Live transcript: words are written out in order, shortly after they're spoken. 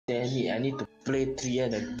Damn it, I need to play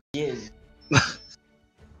Treant again.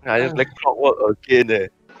 I just play Clockwerk again.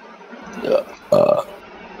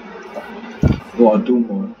 Wow, 2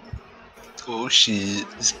 more. Oh shit,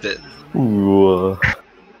 it's bad. Ooh.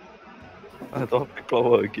 I don't play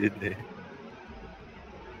Clockwerk again.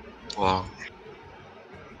 Wow.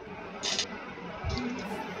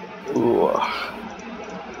 Ooh.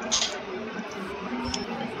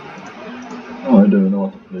 Oh, I don't know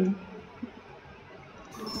what to play.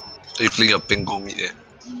 Are you playing a Pengo mid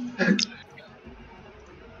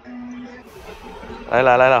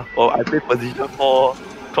来，哦 I play position 4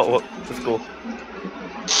 Clockwerk, let's go.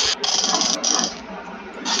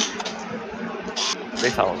 非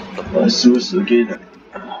常输死 again.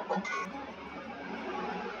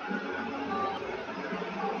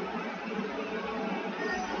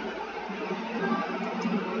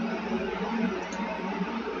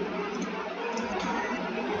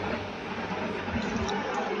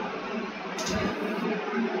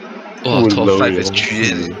 Wow, top 5 is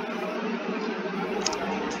Treant.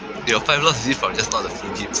 Your 5 loss is it from just not the full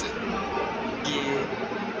games? Yeah.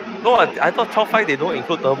 No, I thought top 5 they don't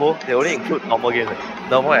include turbo, they only include normal games.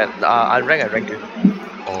 Normal and unranked and ranked games.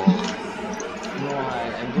 Oh. No,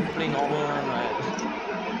 I don't play normal one,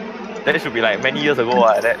 right? That should be like many years ago,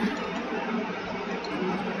 that.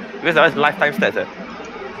 Because that was lifetime stats.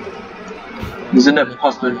 Isn't that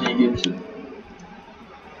past 20 games?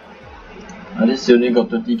 At least you only got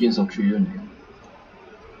 20 games of Treant.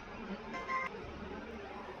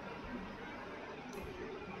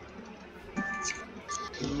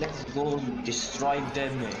 Let's go destroy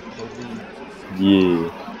them, Delvin. Yeah.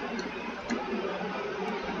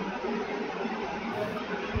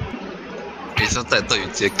 Okay, sometimes I thought you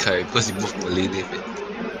just carry because you moved Malay name.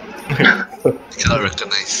 Cannot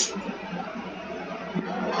recognize.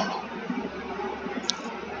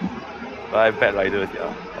 I bad riders,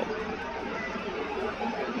 yeah.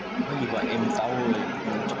 When you got empower,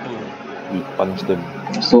 you We punch them.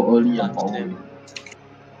 So early and punch power. them.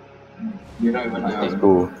 You're not even Let's there.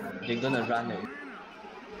 go. They're gonna run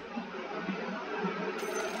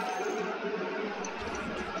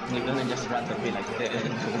They're gonna just run away like that.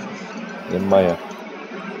 Then Maya.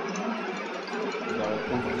 Got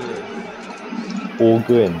an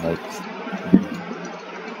Ogre and like.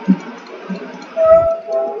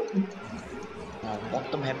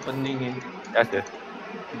 bottom happening. Yes, yes.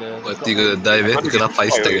 What, you gonna die, man? You gonna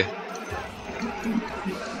 5 stack.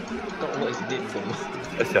 Clockwerk is dead though.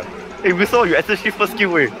 Yes, yeah. Hey, we saw you essentially first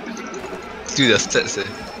skill, eh? Still the stats,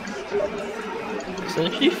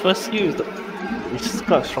 Essentially, first skill is it's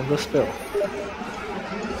got a stronger spell.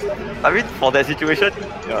 I mean, for that situation,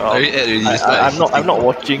 Very ad already. I'm not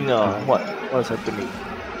watching what's happening.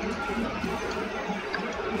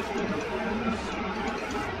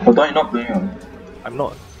 I thought you're not playing. I'm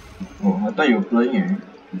not. Oh, I thought you were playing.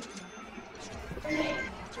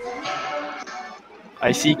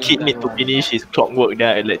 I see Kid need to finish his Clockwerk,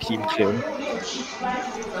 then I let him clear.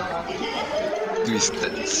 Do his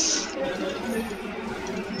stats.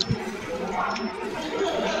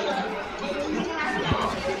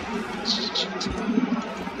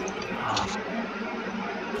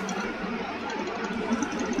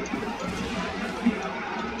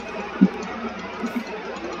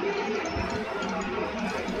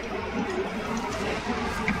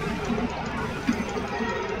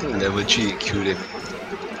 Level 3 kill them.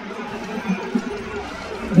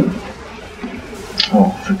 Oh,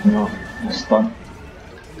 freaking out. I'm stunned.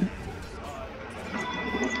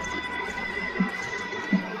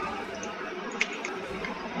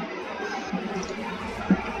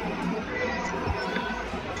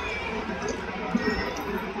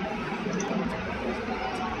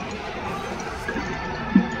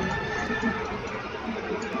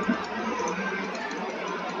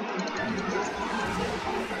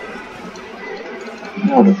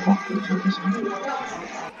 What the fuck is this?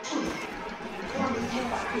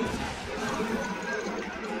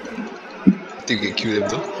 I think we can kill them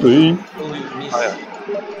though. Hey. Oh, you missed. Oh, yeah.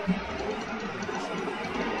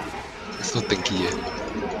 It's so tanky.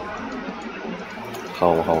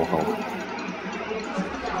 How?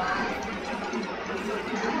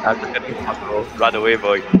 I'm just getting fucked, bro. Run away,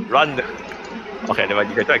 boy. Run! Okay, never mind.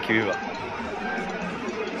 You can try and kill him.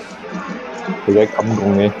 The guy come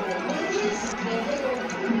gong, eh?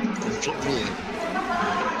 Drop me.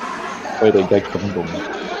 Why the guy come gong?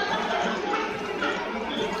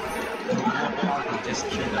 Just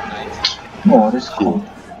kill the knight. Oh, that's cool.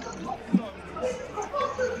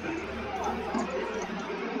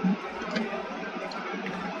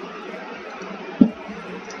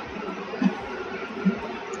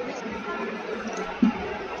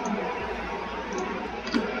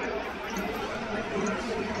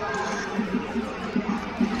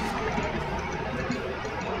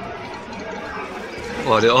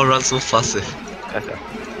 Wow, they all run so fast eh. Yes, yeah.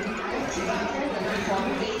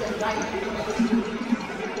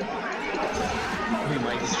 Wait,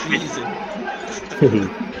 my trees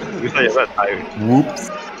You thought you were tired.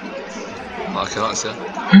 Whoops. Oh, I cannot see.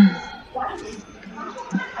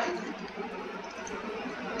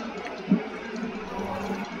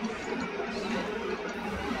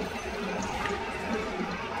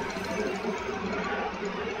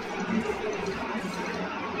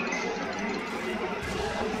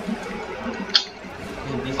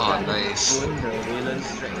 This Oh, guy nice. throwing the Wayland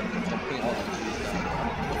strike and chopping all the trees down.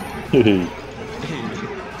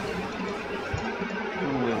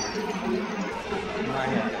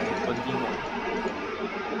 Maya, opening one.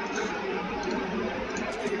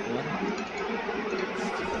 What?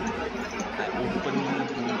 I openly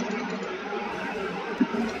do.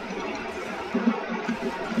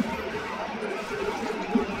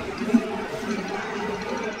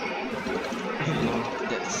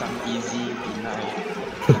 That's some easy deny.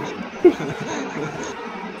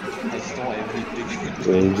 I saw everything.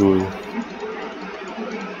 Very good.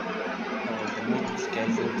 The moon is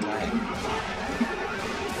casual blind.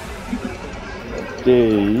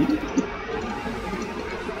 Okay.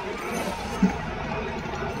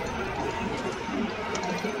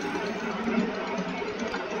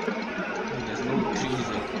 There's no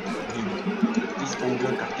trees. This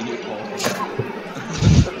ogre cutting it off.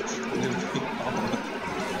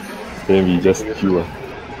 Then we just queue.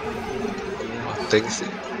 Oh, thanks.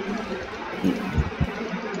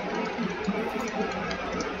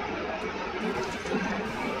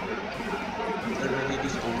 Already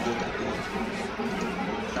this ogre cutting it.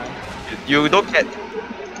 Try. You don't get.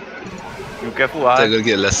 You careful, They're ah. gonna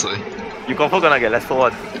get less way. You confirm gonna get lesser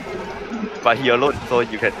one. But he alone, so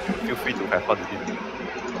you can feel free to have fun with him.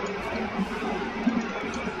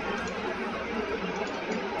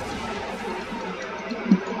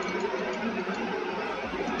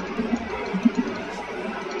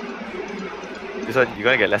 This one, you're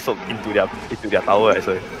gonna get lesser into their tower, I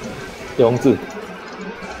swear. 叶宏志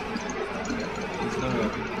It's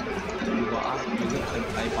gonna. You got ask. You got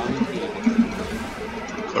I bound it.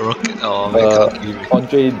 A rocket. Oh, man, cannot kill me.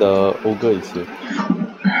 Andre the ogre is here.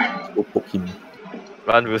 Go poke him.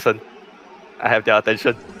 Run, Wilson. I have their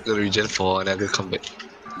attention. Gonna regen 4 and then I'm gonna come back.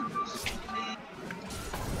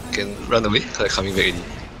 Can run away? Cause I'm coming back already.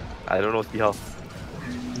 I don't know, see how.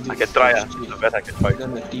 I can try, the best I can try. I'm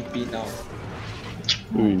gonna TP now.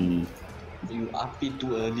 Ui. You up it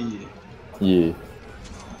too early. Yeah.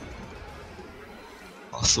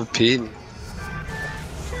 Oh, so pain.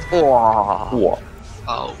 Wow. Wow.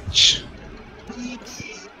 Ouch.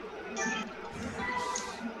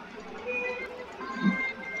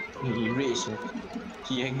 He rage.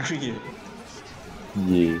 He angry.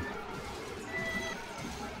 Yeah.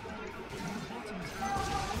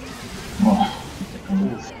 Oh.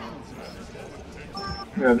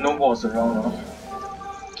 We have no boss around now.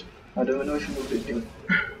 I don't know if you will do.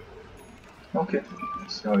 Okay,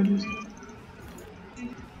 that's how it is.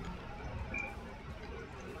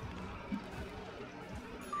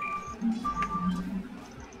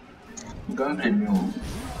 Gonna play Mule.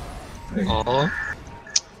 Hey, Oh.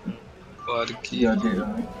 What a key. yeah, dead,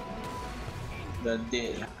 right? The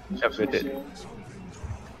dead. Yeah, we're dead.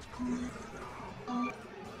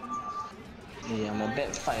 Yeah, I'm a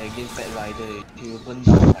bad fight against Bad Rider. He open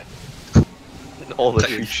down like. All the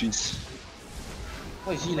Cut your trees. trees.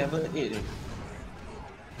 Why is he level 8?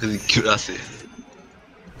 Cause he killed us eh.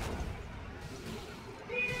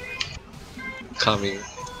 Coming.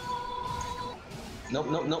 Nope,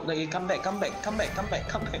 nope, nope. Like, come back.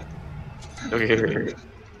 Okay.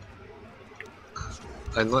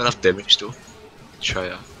 I not enough damage though. Try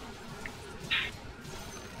ah.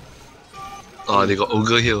 Oh, they got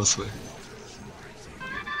ogre here also.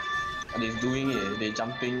 And he's doing it. They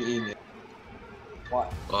jumping in.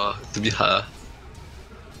 What? Wow, it's a bit hard ah.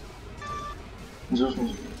 Just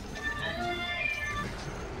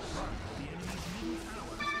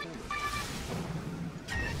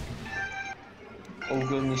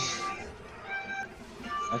Ogre miss.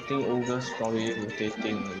 I think Ogre's probably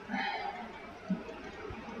rotating.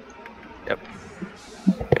 Yep.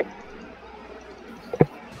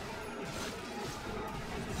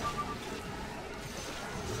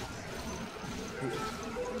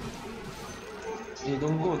 Hey,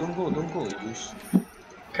 don't go.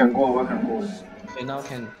 can go, I can go. Okay, now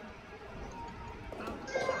can.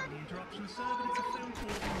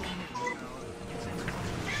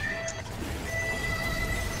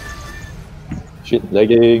 Shit,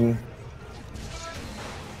 lagging.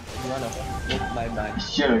 You wanna look bye.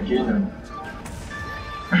 Here again.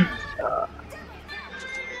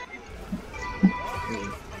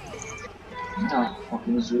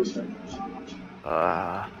 fucking Zeus.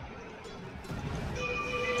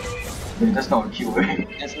 That's not a kill, eh?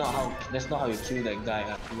 That's not how you kill that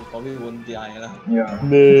guy. You probably won't die. Yeah.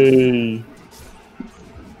 Nay.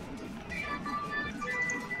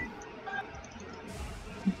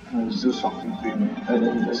 Zeus fucking free, man. And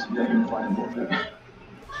then just let him find both of them.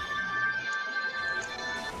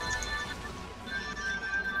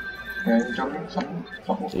 And jumping some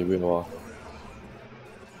Clockwerk. 你问我。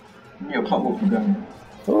你有 Clockwerk 不干吗？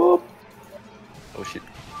 Oh. Oh shit.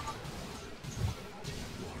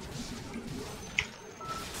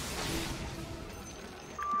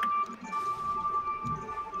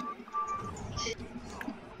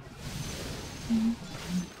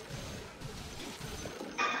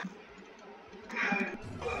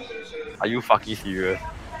 Are you fucking serious?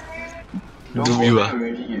 Do you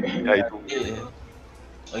Yeah, I do. Yeah.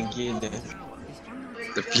 Again, then.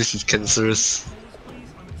 The place is cancerous.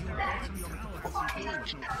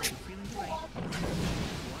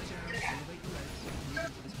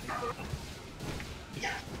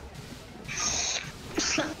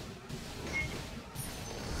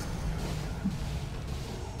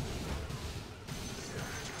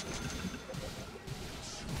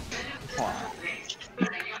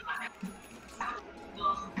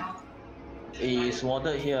 It's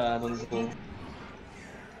warded here, don't go.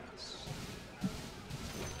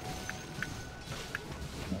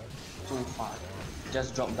 Too far.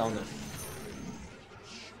 Just drop down the.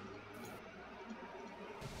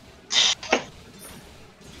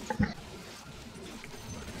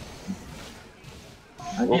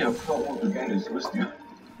 I need a Clockwerk again, it's Zeus still.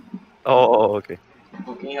 Oh, okay.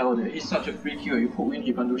 Fucking hell, he's such a free kill, you hook in,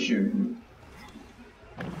 he can't do shit.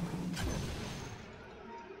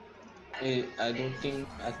 I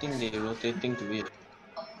think they're rotating to it.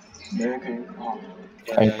 There can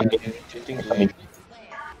Yeah, they're rotating to it.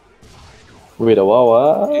 Wait a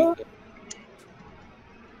while,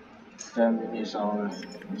 10 minutes out,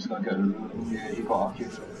 he's gonna get a yeah, he got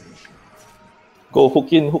arcade. Go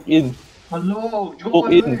hook in. Hello, Joe.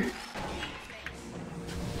 Hook in.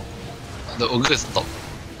 The ogre is top.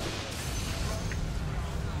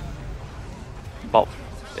 Pop.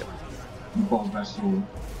 Bomb vessel.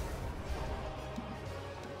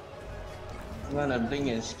 I'm gonna blink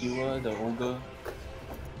and skewer the ogre.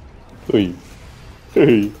 Hey.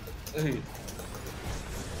 Hey.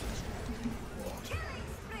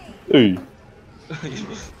 Hey.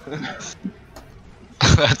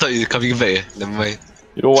 I thought you were coming back. Never mind.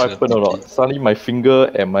 You know what happened or not? Suddenly my finger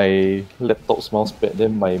and my laptop's mouse pad,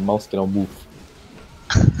 then my mouse cannot move.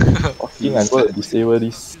 Fucking I'm gonna disable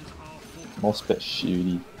this mouse pad shit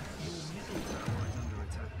already.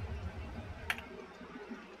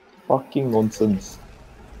 Fucking nonsense.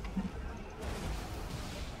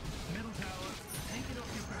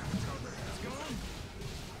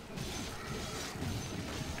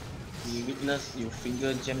 You witness your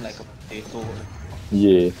finger jam like a potato.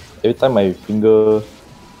 Yeah. Every time my finger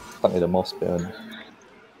stuck at the mouse pad.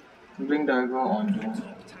 Blink dagger on Joe.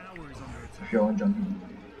 If you want jumping.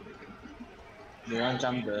 You want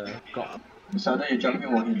jump the clock? It's either you jump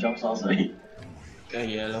him or he jumps outside. Yeah,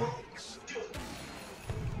 yellow.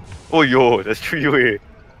 Oh yo, there's 3 way.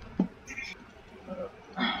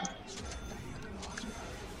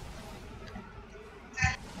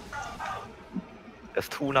 There's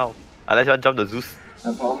 2 now. Unless you want to jump the Zeus.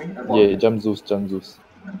 Empower me? Yeah, jump Zeus.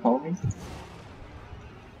 Empower me?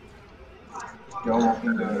 You're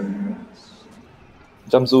walking the...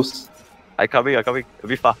 Jump Zeus. I'm coming. A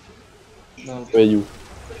bit far. No. Where are you?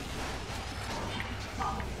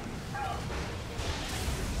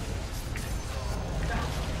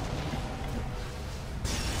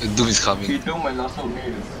 The Doom is He coming. do my last one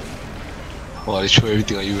made. Wow, they throw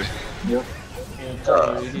everything at you. Yep. It's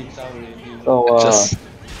already. Oh,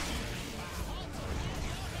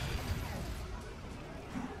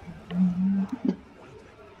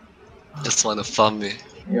 Just wanna farm me.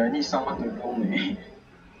 Yeah, I need someone to roll me.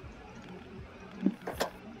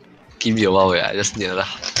 Give me a while, I just need lah.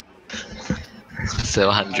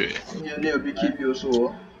 700. You need a big keep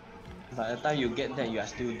also. By the time you get that, you are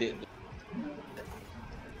still dead.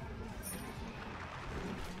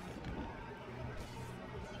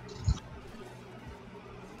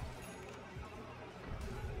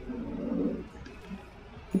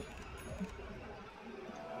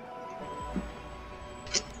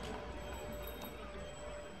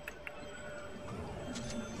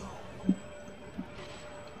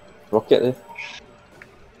 Rocket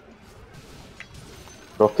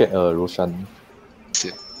Rocket Roshan.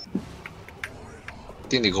 Shit. I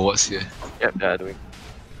think they go what's here. Yep, they're doing.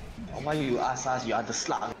 Why you ask us? You are the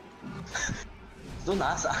Slark. Don't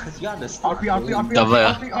ask us, you are the star. RP.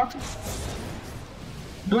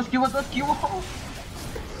 Don't skew.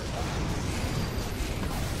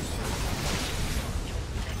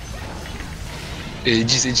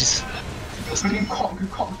 Aegis. Freaking cock.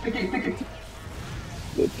 Take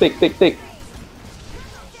it. Take.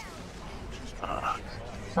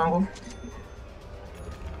 Sound.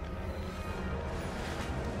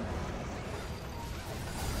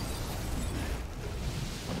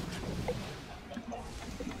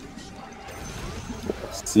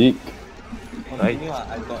 Sick. Nice. I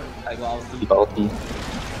got ulti. Keep ulti.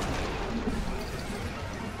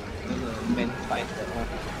 There's a man fight that one.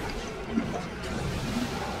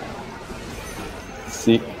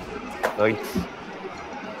 Sick. Nice.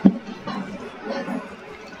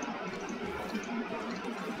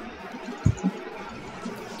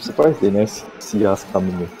 Surprised they never see us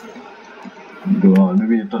coming.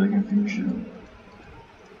 Maybe they thought they can finish it.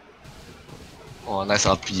 Oh, nice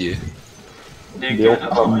RP. They all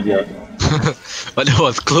come here. But that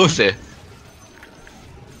was close. You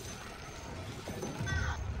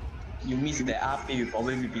miss the RP, you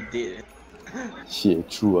probably will be dead. Shit,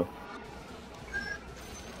 true.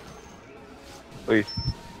 Wait.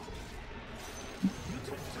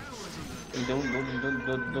 Don't.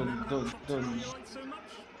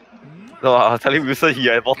 No, I was telling Wilson he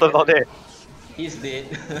at bottom down there. He's dead.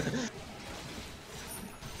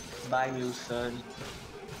 Bye, Wilson.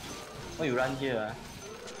 Oh, you run here,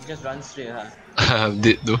 You just run straight, I'm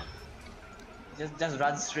dead though. Just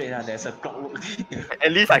run straight, There's a clockwork.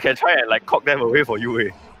 At least I can try and like cock them away for you,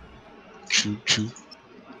 eh. True.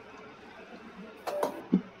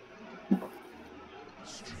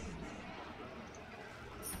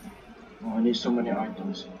 Oh, I need so many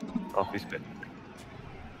items. Oh, please bet.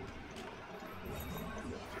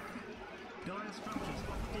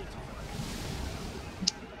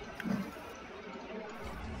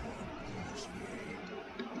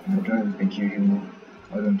 I don't know if we can kill him now.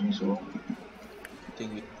 I don't think so. I think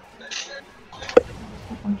we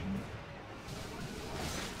Punch him.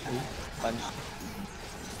 punch.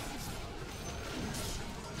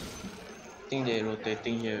 I think they're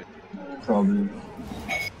rotating here. Probably.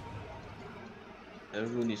 The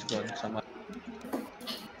rune is gone. Someone.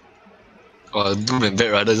 Oh, Doom and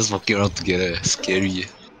Bat Rider just walking around together. Scary.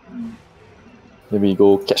 Then we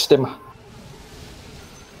go catch them.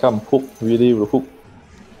 Come, hook, really, we'll hook.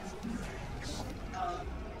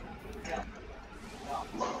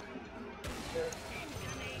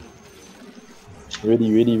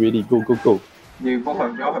 Ready, go. They all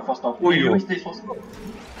have fast stuff. Oh, yo. Wait, stay fast.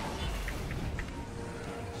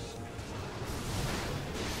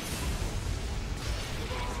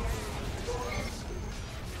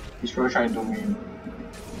 He's probably trying to do me.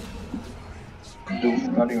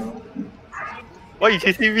 Running around. Why are you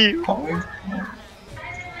chasing me? Caught me.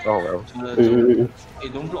 Oh well. Hey,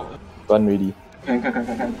 don't block. Run ready. Can.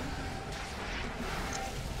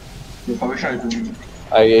 They're probably trying to do me.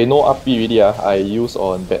 I know up already, I use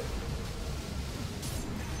on bat.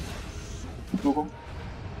 Go.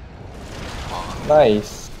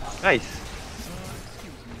 Nice.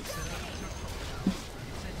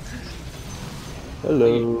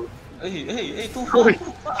 Hello. Hey, too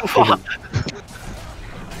far.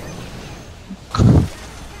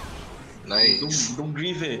 Nice. Don't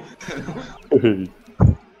grieve,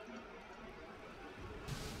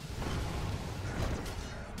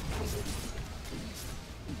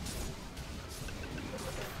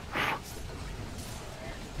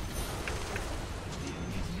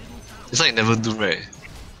 It's like never Doom, right?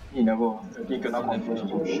 He never. I think he cannot control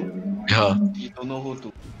some shit. Yeah. You don't know who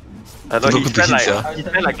to. I know he Don't spent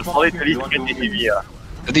hit, like a solid 30 seconds chasing me. I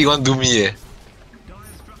think you want to do me, I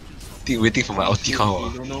think waiting for my ulti You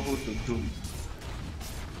count. don't know who to do.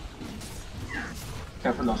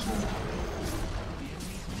 Careful lasso.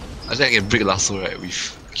 I think I can break lasso, right,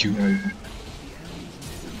 with Q. Yeah, you can.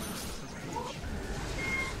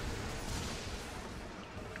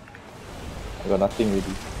 I got nothing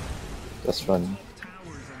ready. Just run.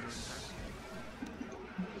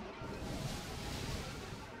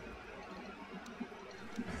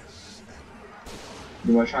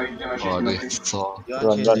 You must try. Oh, they saw.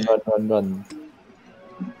 Run.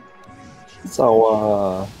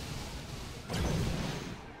 Sawa.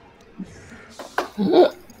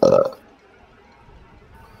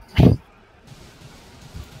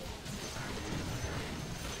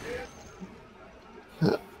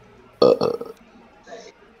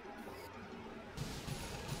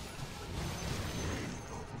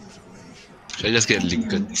 Should I just get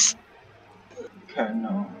Lincolns? Can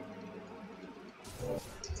now.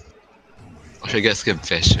 Or should I just get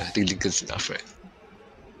Vash? I think Lincoln's enough, right?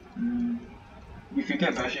 you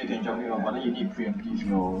get pressure, you can jump here, but then you need preemptive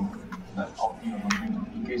your like ulti or something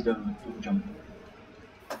in case the two jump.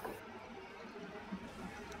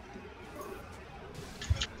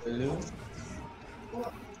 Hello?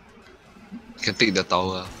 Can take the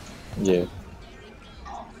tower. Yeah.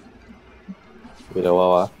 Wait a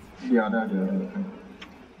while. Yeah, there.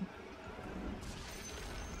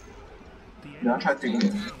 Yeah, try taking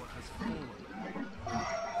it.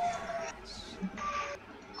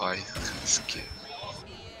 Why? Scared.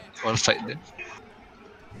 Wanna fight them?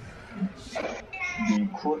 We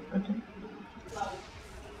could, I think.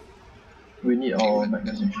 We need our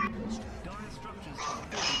Magnus and shit.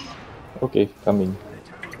 Okay, coming.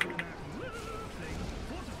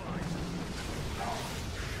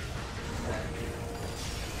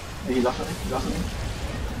 Hey, last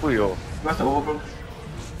one. Oh yo. Where's the overgrowth?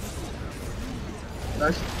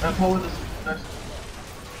 Nice. Power this. Nice.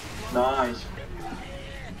 Nice.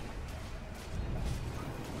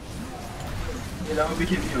 Yeah, that would be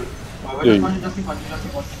keep you. Just keep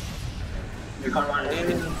punching. You can't run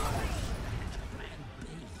anything.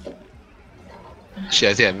 Shit,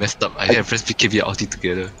 I think I messed up. I think I pressed BKB and ulti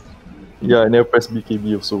together. Yeah, I never press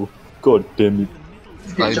BKB also. God damn it.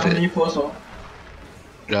 Okay, jump me first, oh.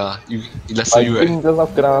 Yeah, you last you I think right? just now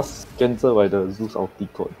kena cancel by the Zeus ulti,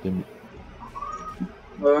 god damn it.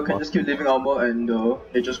 Well, can just keep leaving armor and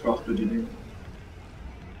Nature's Craft to delay.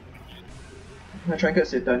 I try and get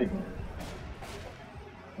Satanic.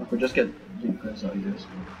 I could just get Lincoln's, I guess.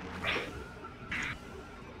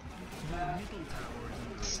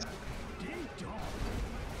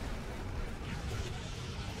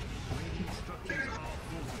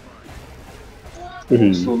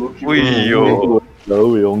 Solo kill. 喂哟，老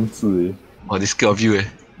伟王子诶， Oh, this skill of you eh.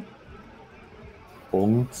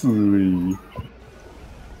 王子诶，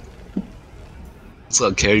 So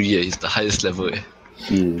a carry eh, is the highest level eh.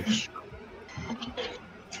 yeah.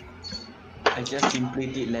 I just simply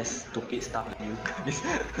did less stupid stuff than you guys.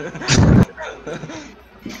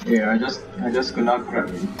 Yeah, I just could not grab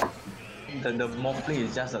it. The Morphling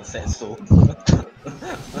is just a set soul.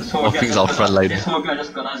 So Morphing's our frontliner. So I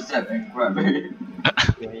just gonna zap and grab it.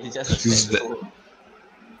 Yeah, it's just a Use set that. soul.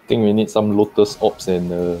 I think we need some Lotus Ops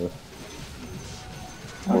and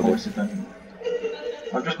I'll go Satanic.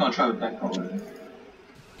 I'm just gonna try to attack power.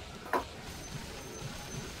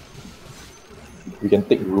 we can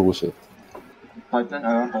take Roche. Titan,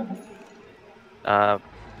 I want Titan.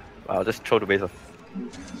 I'll just throw the base off.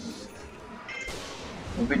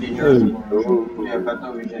 A bit dangerous. Oh. Yeah,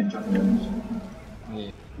 better we can jump in.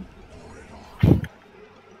 Yeah.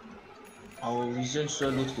 Our vision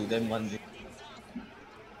sure lose to them one day.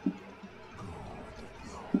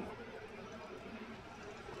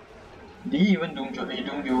 Did he even do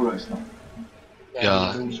dual right now?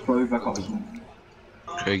 Yeah. He's probably back up soon.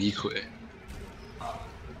 Craggy quit eh.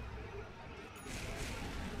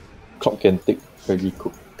 Clock can take very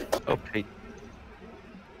cool. Okay.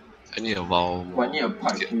 I need a while But more. I need a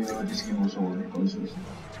pipe here this game also because it's...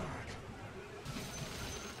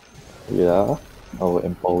 Yeah, I will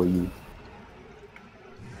empower you.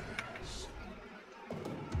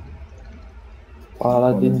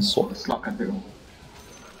 Paladin sword. Slark can take over.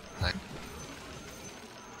 Like,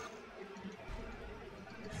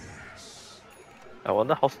 I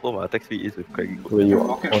wonder how slow my attack speed is with Craggy. Where you are,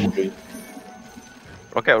 Rocket Andre?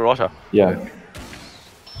 Rocket Rush ah? Yeah.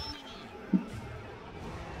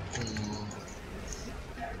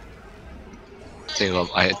 think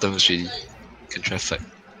of items really. Can try fight.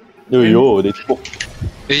 Yo, they spoke.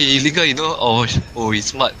 Hey, Liga, you know? Oh, he's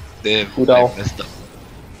smart. Damn, Cool down. I messed up.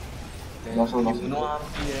 Then Not so. you know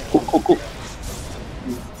RP eh. Cook.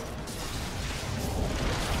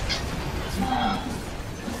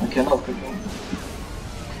 I cannot pick him.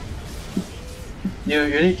 You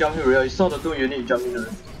need jump in real. You saw the two, you need jump in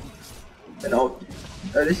right? And out.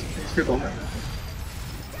 At least you still got me.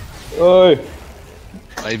 Oi!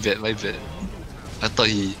 My bad. I thought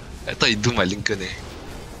he do my Lincoln eh.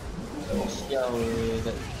 Yeah,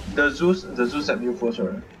 that The Zeus at you first,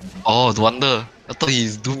 right? Oh, no wonder. I thought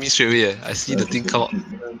he do me straight away eh. I see the thing come out.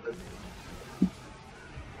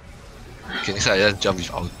 Okay, next time I just jump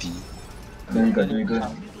with ulti. There you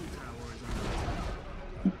go.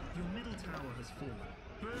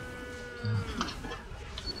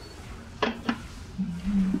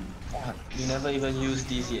 you never even use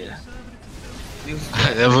this yet.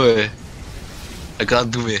 I never eh. I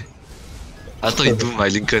can't do eh. I thought he do my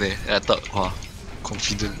Lincoln eh. And I thought, wow,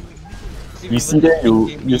 confident. You see them,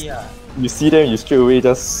 you see them, you straight away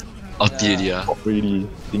just Ulti already ah. pop really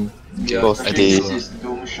think. Okay, Because I Actually, think this so. is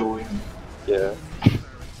Doom showing. Yeah.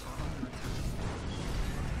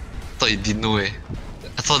 Thought he didn't know eh.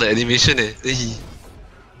 I saw the animation eh. Then he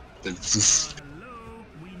The Zeus.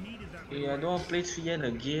 Hey, I don't want to play Treant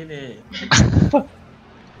again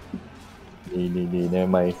Never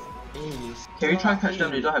mind. Hey, Can we try catch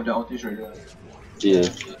them? They don't have their ultis ready. Yeah.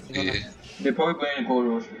 Okay. They probably going to go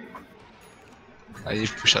Roche. I need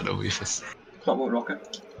to push out the way first. Clockwerk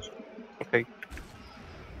rocket. Okay.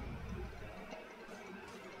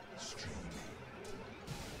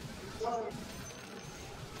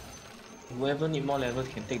 Whoever need more levels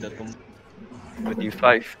can take the tomb.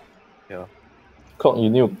 25. Yeah. Clock, you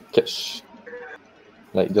need to catch.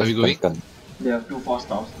 Like, Are we going? just gun. They have 2 4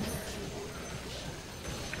 stars.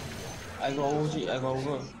 I got OG, I got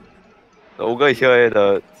over. The ogre is here,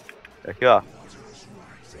 here.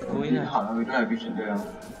 Go in Hard, we don't have vision there.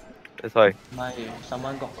 That's why.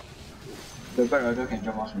 Someone got. The Black Rider can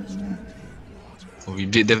jump us with me. Oh, we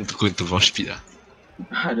bait them to go into rush speed.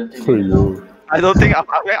 I don't think they will. Yo. I don't think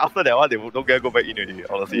after that one they don't get go back in already,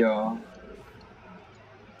 honestly. Yeah.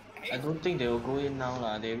 I don't think they will go in now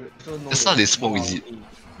lah. They also know. That's how they smoke, is it?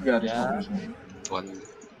 Yeah, they Yeah. smoke. One.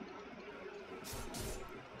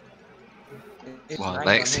 It's Wow, nice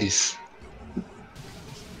nice on it. his.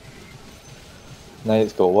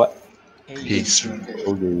 Nice got what? Hey, His.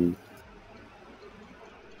 Okay.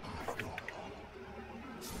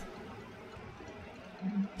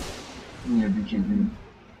 Yeah, BKB.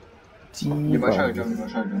 They might try to jump, they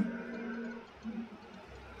might try to jump.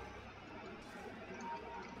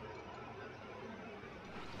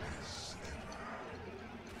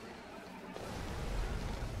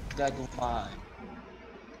 guy too far.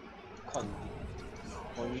 Con.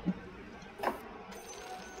 Only.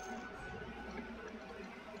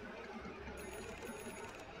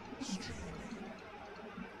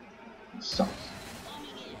 Sucks.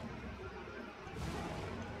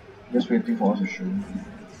 Just waiting for us to show.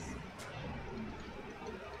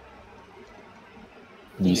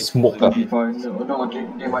 We smoke ah. 25. No,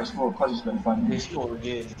 they might smoke because it's been fun. They smoke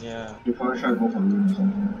again, yeah. They probably try to go for rune or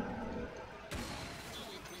something.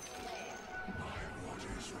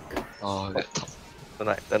 Oh, that top.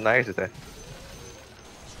 The nice is there.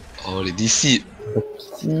 Oh, they DC.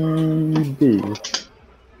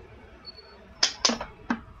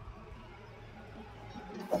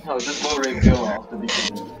 No, just go rank kill after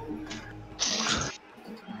BKB.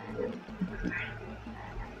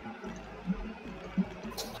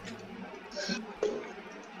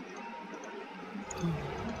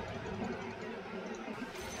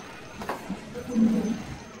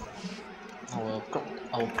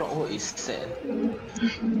 Our Clockwerk is sad.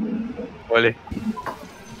 Really?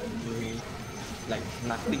 Like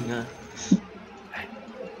nothing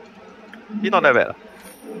He's not that bad.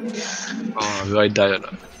 Oh, will I die or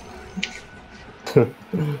not?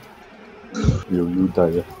 Will you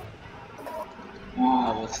die?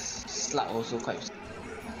 Our Slark also quite.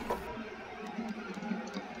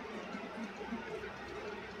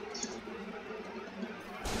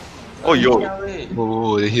 Oh yo.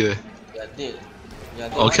 Oh, they're here. You're dead. You're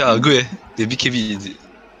dead. Okay, good. They BKB, is it?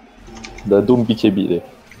 The Doom BKB there.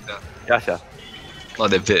 Yeah, sure. Not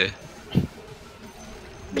that bad.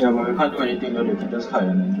 Yeah, but we can't do anything though, they can just hide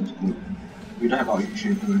and then just go. We don't have our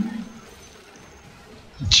initiator.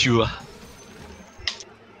 Chill ah.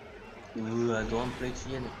 I don't want to play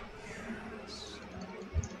Treant.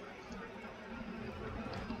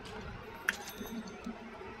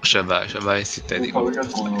 Should I buy Satanic? We'll probably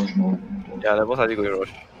just go Roche mode. Yeah, the most likely going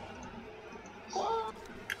rush.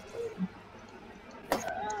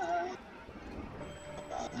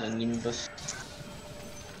 The Nimbus.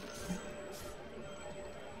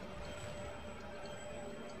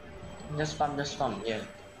 Just farm, yeah.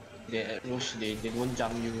 They at Roche, they won't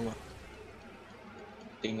jump you.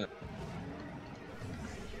 Thing.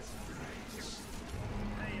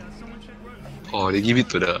 Oh, they give it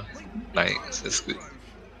to the Knights, that's good.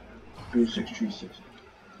 3636.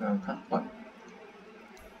 Can't fight.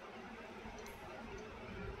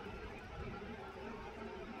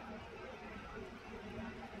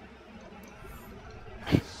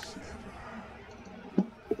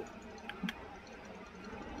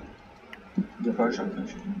 The first shot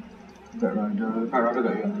actually. Black Rider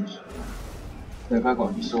got you on this. That guy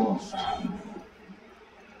got so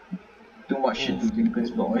too much shit to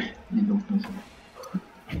Lincoln's block you know.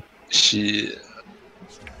 Shit.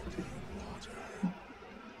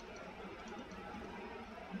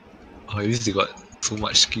 Oh, at least they got too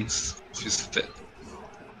much skills. Feels bad.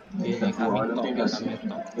 Yeah, they're coming top, they're coming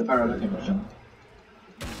top. The Black Rider can jump.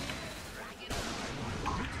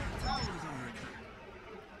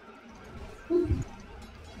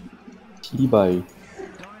 T-by.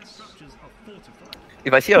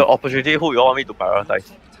 If I see an opportunity, who you all want me to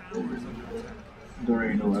prioritize? Don't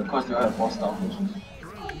really know, because they all have 4 stars also.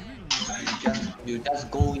 you just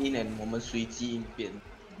go in and 我们随机应变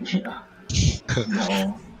Yeah.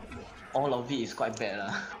 No. all of it is quite bad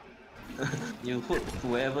lah. You hook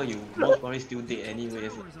whoever you most probably still dead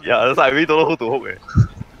anyways. Yeah, that's why I really don't know who to hook.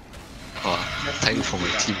 Wow, thank for my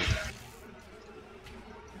team.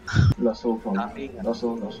 Lasso from Nothing.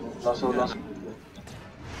 Lasso.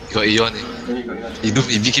 You got Aeon eh? There you go. You do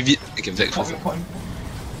if you keep it, you can back first. Point.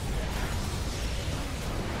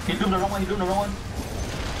 He doing the wrong one.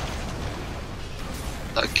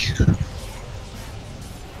 Like,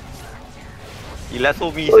 He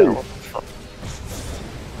lasso me.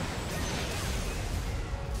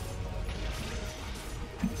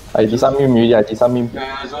 I disarm him already, I disarm him.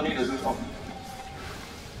 Yeah, it's only the Zeus top.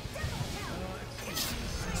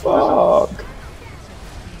 Fuck.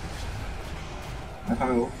 I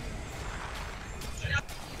can't go.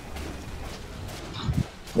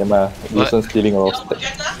 Yeah, man. Wilson stealing a lot of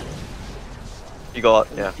stats. You got,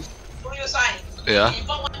 yeah. yeah.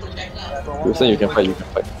 Wilson, you can fight.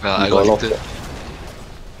 Yeah, I You got a lot of it. stats.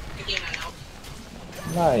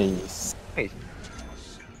 Nice.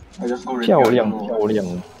 I just go 漂 ready.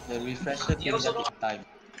 亮。 The refresher came just in time.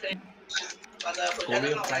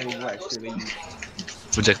 Korean flyover actually.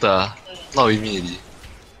 Projector, not with me already.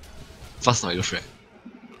 Fast my girlfriend.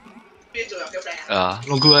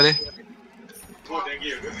 No good eh?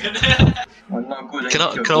 I'm not good.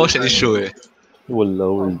 Cannot watch any show eh.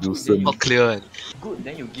 Walao, Wilson. Not clear one. Good,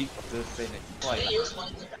 then you give your girlfriend why?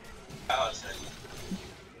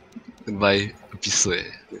 Buy episode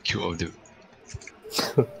eh. Kill all of them.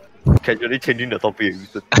 Casually changing the topic.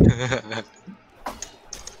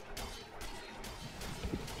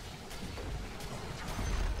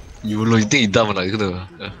 You think you dumb or not? You know?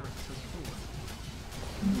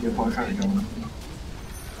 You're for sure.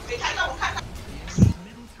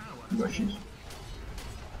 You got shit.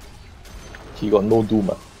 He got no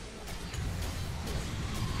doom.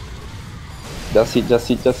 Just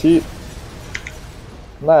hit.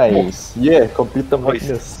 Nice. Yeah, completed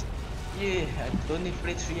Magnus. Yeah, I don't need to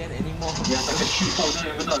play Treant anymore. Yeah, like a shit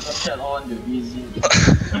powder, even though I got shot on the easy.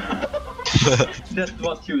 That's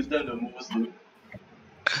what kills them the most, dude.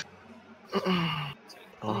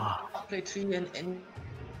 Play Treant and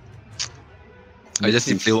I just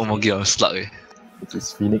need to play one more game of Slark eh. It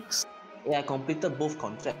is Phoenix. yeah, I completed both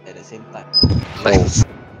contracts at the same time. Nice.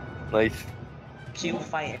 Nice. Kill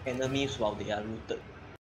 5 enemies while they are looted.